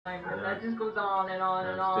and that just goes on and on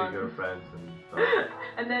and Stick on. your friends and stuff.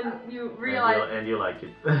 And then you realize and you like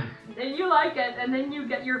it. and you like it, and then you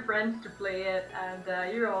get your friends to play it, and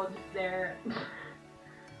you're all just there.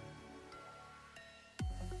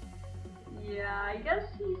 Yeah, I guess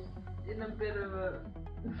he's in a bit of a.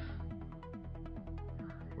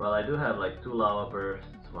 Well, I do have like 2 lava bursts,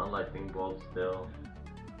 1 lightning bolt still.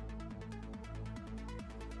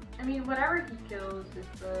 I mean, whatever he kills is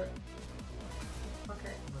the.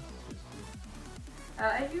 Okay.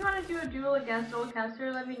 If you want to do a duel against Old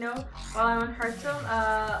Cancer, let me know. While I'm on Hearthstone,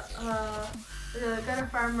 gotta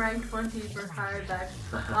farm rank 20 for higher decks.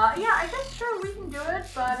 Yeah, I guess sure we can do it,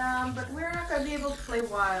 but we're not gonna be able to play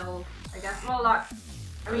wild. I guess. Well, not.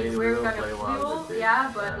 I mean, we're gonna duel,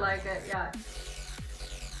 yeah, but like, yeah.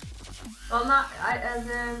 Well, not as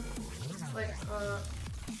in like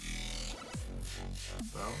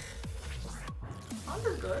Well,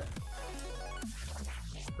 Honda's good.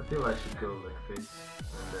 I feel I should go like this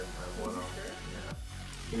and then have 1 off. Sure. Yeah.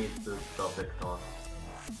 He needs to stop Exhaust.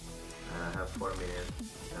 Have 4 minutes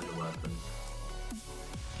and a weapon.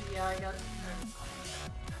 Yeah, I guess.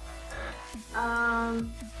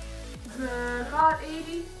 Got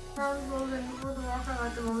 80 pounds gold in World of Warcraft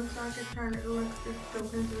at the moment, so I could turn it like 6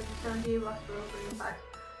 tokens with 70 bucks for opening packs.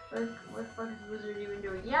 Like, what the fuck is Wizard even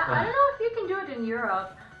doing? Yeah, I don't know if you can do it in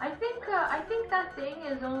Europe. I think that thing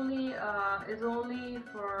is only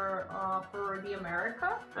for the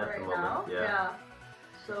America At right the moment, now. yeah.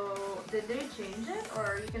 So did they change it,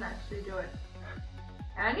 or you can actually do it?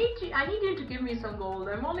 I need you to give me some gold.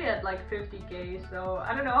 I'm only at like 50k, so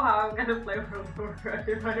I don't know how I'm gonna play World of Warcraft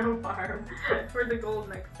if I don't farm for the gold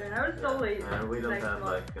next turn. I was so late. We don't have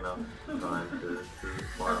like enough time to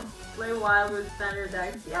farm. Play wild with standard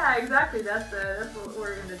decks. Yeah, exactly. That's what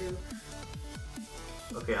we're gonna do.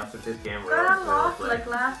 Okay, after this game But I lost play. like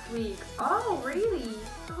last week. Oh, really?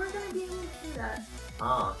 So we're gonna be able to do that.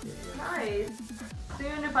 Ah, yeah. Nice.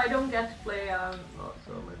 Soon, if I don't get to play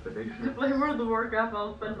So my prediction. to play World of Warcraft,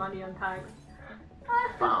 I'll spend money on tags.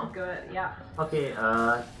 This is good. Yeah. Okay,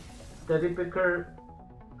 Teddy Picker.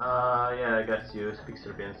 Yeah, I guess you speak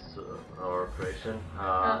Serbian or Croatian.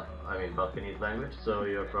 I mean Balkanese language, so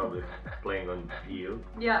you're probably playing on EU.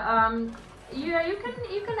 Yeah. Yeah, you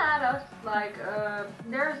can add us like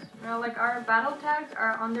there's like our battle tags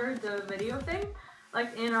are under the video thing,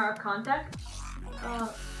 like in our contact.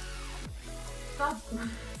 Stop.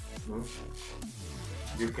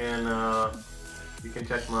 You can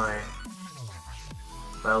check my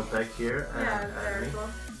battle tag here and Yeah, add there me. as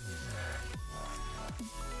well.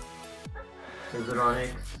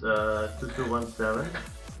 Isoronix 2217.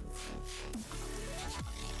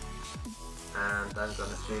 And I'm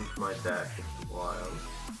gonna change my deck to wild.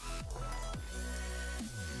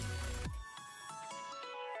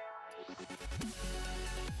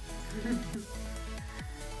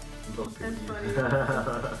 That's funny.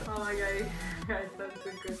 Oh my god, guys, that's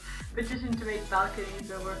so good. Petition to make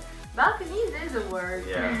Balkanese over. Balkanese is a word.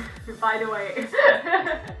 Yeah. By the way.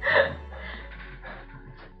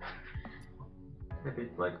 If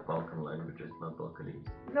it's like Balkan languages, not Balkanese.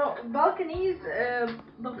 No, Balkanese,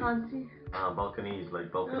 Balkanese. Balkanese,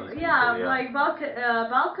 like Balkanese Yeah, people, like Balkan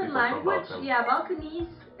People from language. Balkan. Yeah, Balkanese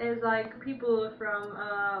is like people from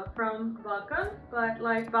Balkan, but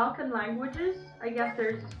like Balkan languages, I guess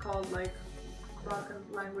they're just called like Balkan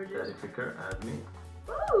languages. Teddy Picker, add me.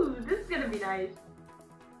 Ooh, this is gonna be nice.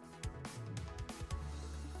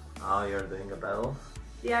 Oh, you're doing a battle?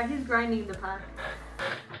 Yeah, he's grinding the pack.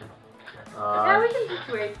 Yeah, we can just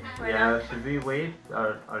wait. Why Yeah, not? should we wait?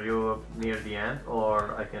 Are you near the end,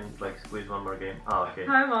 or I can like squeeze 1 more game? Oh, okay.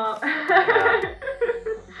 Time up. Yeah.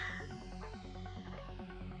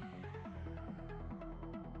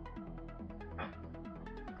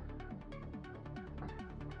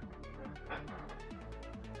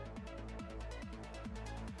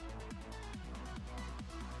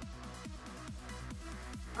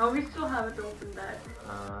 Oh, we still haven't opened that.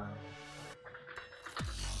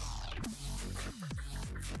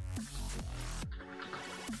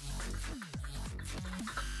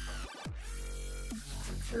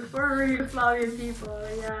 It's for Yugoslavian people,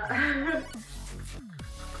 yeah.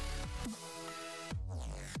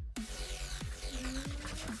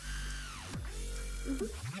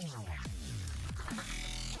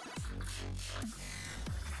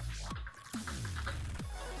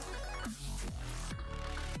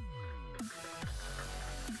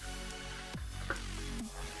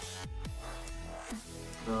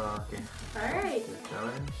 Okay. Alright. Good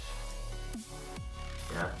challenge.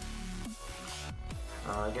 Yeah.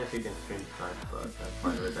 I guess you can stream tonight, but I'm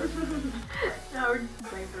fine with that. Now we're just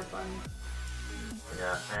playing for fun.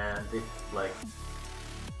 Yeah, and if like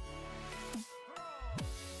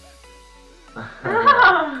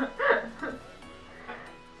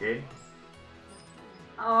Okay.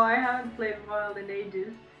 Oh, I haven't played Wild in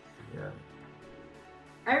ages. Yeah.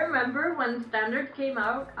 I remember when Standard came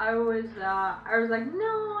out, I was like,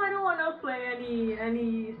 no, I don't want to play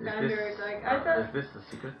any Standard. Is this the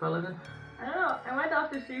Secret Paladin? I don't know. I went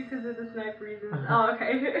off the street because of the snipe reasons. Oh,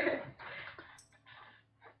 okay.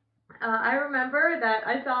 I remember that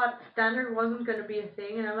I thought Standard wasn't going to be a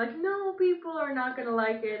thing, and I'm like, no, people are not going to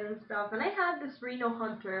like it and stuff. And I had this Reno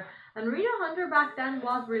Hunter, and Reno Hunter back then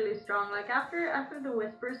was really strong. Like after the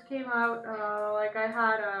Whispers came out, like I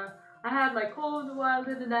had like Call of the Wild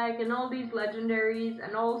in the deck and all these legendaries,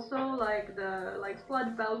 and also like the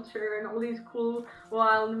Sludge Belcher and all these cool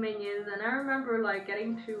wild minions. And I remember like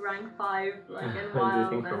getting to rank 5 like in wild.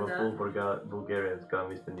 Greeting from a full Bulgarian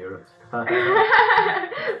scum Eastern Europe. Welcome.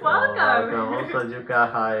 Welcome. Also Juka,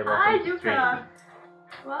 hi. Hi Juka.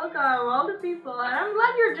 Welcome, all the people, and I'm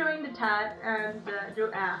glad you're joining the chat and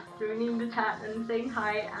joining the chat and saying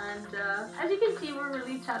hi. And as you can see, we're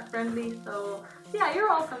really chat friendly, so yeah, you're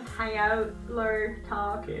welcome to hang out, learn,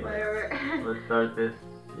 talk, okay, whatever. Let's start this.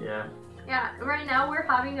 Yeah. Yeah. Right now we're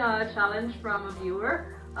having a challenge from a viewer,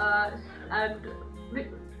 and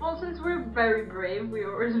well, since we're very brave, we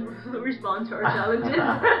always respond to our challenges.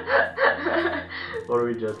 Or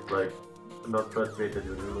we just like not frustrated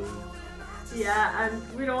with the lose. Yeah,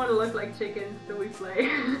 and we don't want to look like chickens, so we play.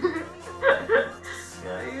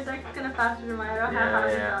 Yeah. Your deck's kind of faster than mine. I don't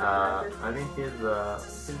I mean, he's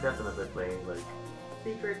definitely playing like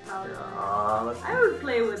Secret Paladin. Yeah, I would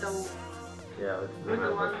play with the let's with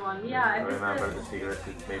the 1/1. Yeah, I remember the secret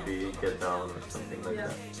to maybe get down or something like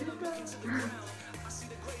that.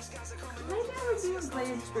 Maybe I would even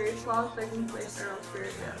play Spirit Claw so I can play Feral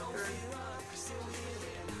Spirit. Yeah. Sure.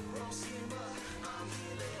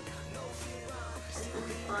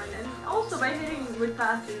 Fun. And also by hitting with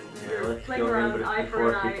passes, you're playing around eye for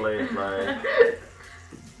an eye. He plays like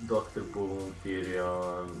Dr. Boom,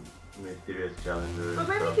 Tyrion, Mysterious Challenger. But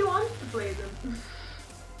maybe he wants to play them.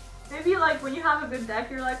 Maybe like when you have a good deck,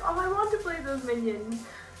 you're like, oh, I want to play those minions.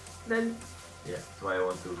 Then yeah, that's why I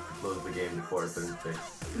want to close the game before turn 6.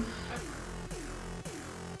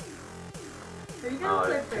 Are you gonna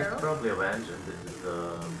play Feral? It's probably Avenge, and this is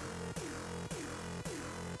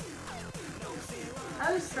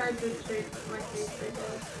I was trying to trade my face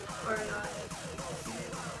or not.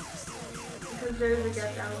 Because there's a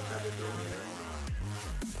get down probably.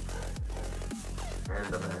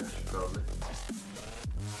 and Avenge, probably.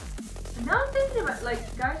 Now I'm thinking about,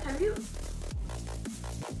 like, guys, have you...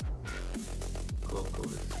 Cool,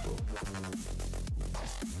 this is cool.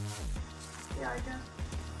 Yeah, I guess.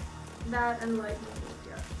 That and lightning bolt,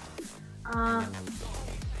 yeah.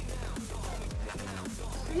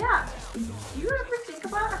 So yeah, do you ever think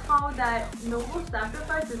about how that noble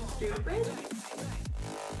sacrifice is stupid?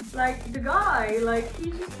 Like, the guy, like,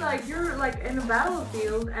 he's just like, you're like in a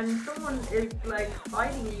battlefield and someone is like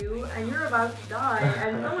fighting you and you're about to die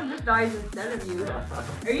and someone just dies instead of you.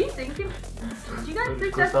 Are you thinking, did you guys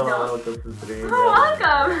think that's dumb? Oh,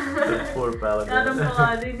 welcome! Poor Paladin. Adam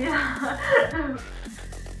Paladin, yeah.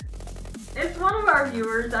 It's one of our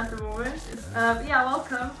viewers at the moment. Yeah,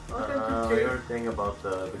 welcome. Welcome to the stream. You're saying about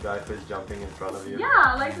the guy who's jumping in front of you?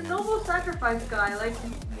 Yeah, like the noble sacrifice guy. Like,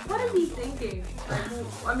 what is he thinking? Like,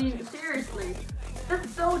 I mean, seriously. That's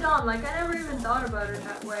so dumb. Like, I never even thought about it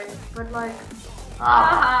that way. But like,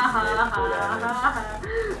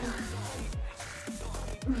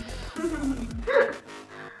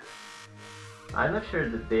 I'm not sure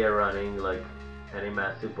that they are running like any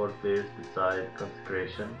mass support players beside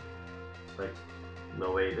Consecration. Like,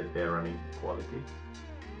 no way that they're running quality.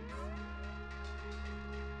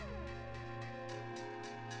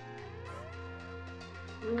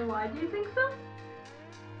 Why do you think so?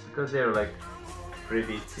 Because they're like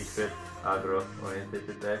pretty secret aggro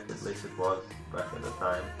oriented deck, at least it was back at the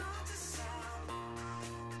time.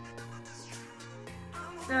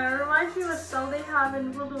 It reminds me of a spell they have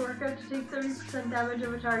in World of Warcraft to take 70% damage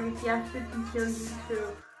of a target. Yes, it can kill you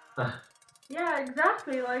too. Yeah,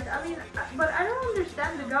 exactly. Like, I mean, but I don't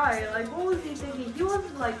understand the guy. Like, what was he thinking? He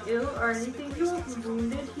wasn't like ill or anything. He wasn't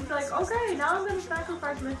wounded. He's like, okay, now I'm gonna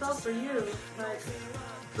sacrifice myself for you. Like,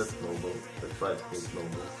 that's noble. That's why it's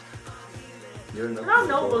noble. You're not not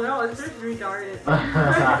noble. No, it's just retarded.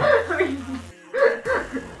 I mean,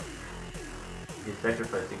 he's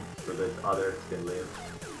sacrificing so that others can live.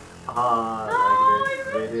 Oh,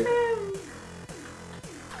 I missed him.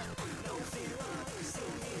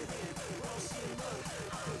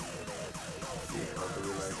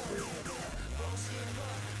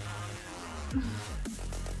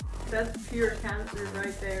 That's pure cancer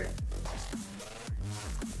right there.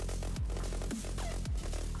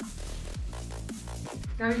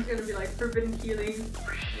 Now he's gonna be like forbidden healing.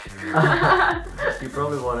 You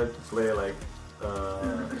probably wanted to play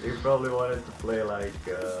like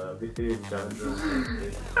Mysterious Challenger.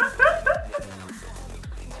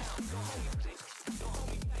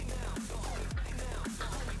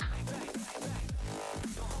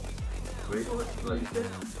 Wait, like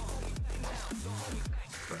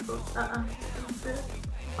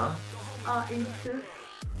Huh? Into.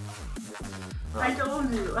 I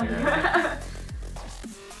told you. Yeah.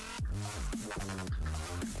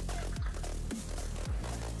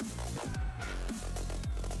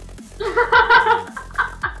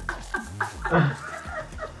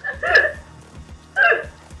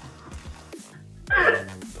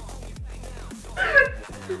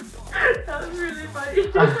 That was really funny.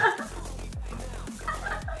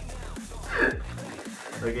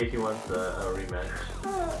 Okay, he wants a rematch.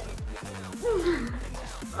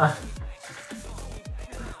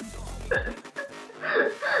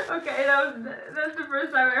 Okay, that's the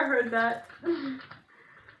first time I heard that.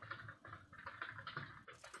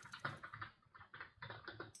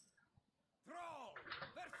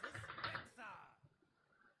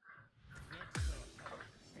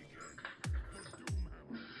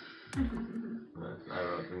 I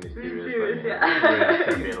wrote mysterious, Mysterious,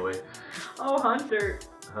 yeah. Oh, Hunter.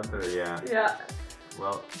 Hunter, yeah. Yeah.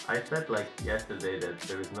 Well, I said like yesterday that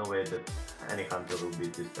there is no way that any Hunter will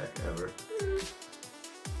beat this deck ever.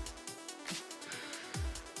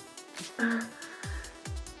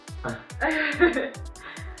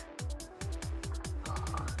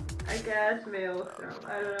 I guess Maelstrom,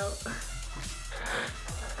 I don't know.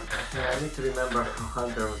 Yeah, I need to remember how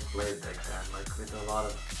Hunter was played back then, like with a lot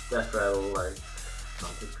of death rattle, like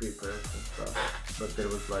Hunter Creepers and stuff. But there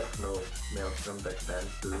was like no Maelstrom back then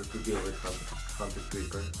to deal with Hunter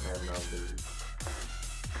Creeper, and now there is.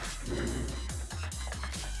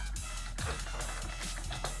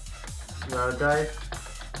 Now guys,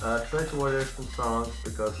 try to order some songs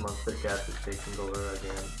because Monster Cat is taking over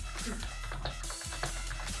again.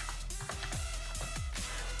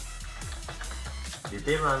 Did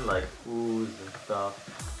they run like ooze and stuff?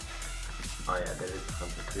 Oh yeah, there is a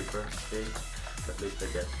Hunter Creeper. Okay, at least I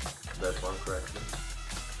get that one correctly.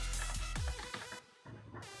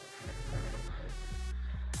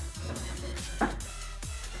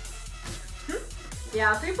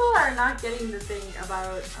 Yeah, people are not getting the thing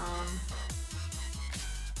about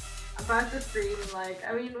the stream. Like,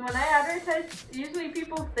 I mean, when I advertise, usually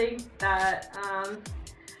people think that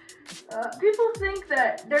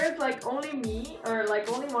there's like only me or like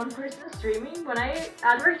only one person streaming. When I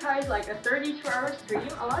advertise like a 32-hour stream,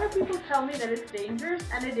 a lot of people tell me that it's dangerous,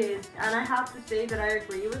 and it is. And I have to say that I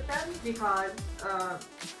agree with them because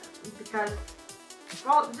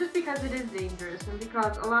well, just because it is dangerous, and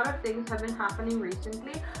because a lot of things have been happening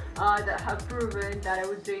recently that have proven that it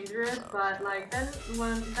was dangerous. But like then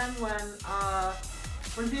when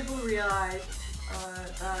people realize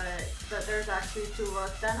that there's actually two of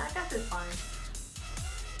us, then I guess it's fine.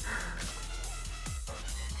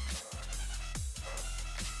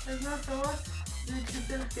 There's not so much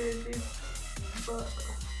but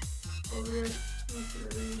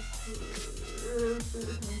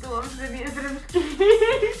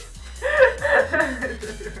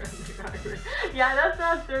yeah, that's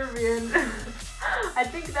not Serbian. I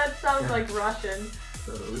think that sounds like Russian.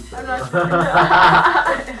 I'm not sure.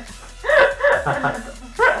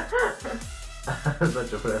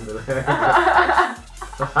 Such a friendly.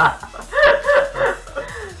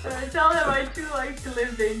 Tell them I too like to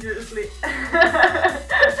live dangerously.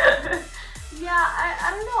 Yeah,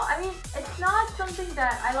 I don't know. I mean, it's not something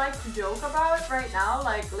that I like to joke about right now,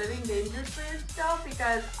 like living dangerously and stuff,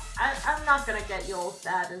 because I'm not gonna get you all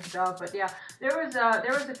sad and stuff. But yeah, there was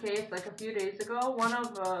a case like a few days ago. One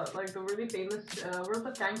of like the really famous World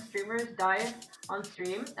of Tanks streamers died on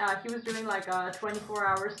stream. He was doing like a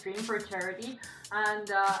 24-hour stream for charity,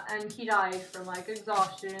 and he died from like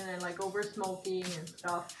exhaustion and like over smoking and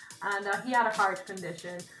stuff. And he had a heart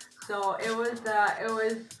condition. So it was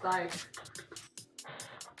like.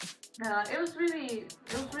 It was really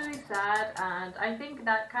sad, and I think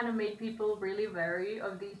that kind of made people really wary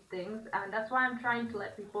of these things, and that's why I'm trying to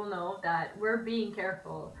let people know that we're being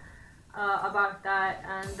careful about that,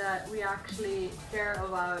 and that we actually care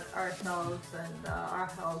about ourselves and our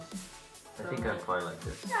health. So, I think I'm fine like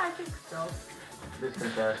this. Yeah, I think so. This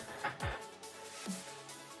contest.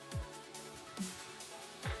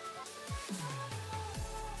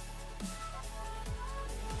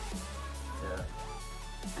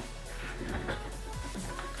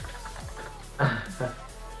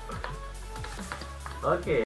 Okay.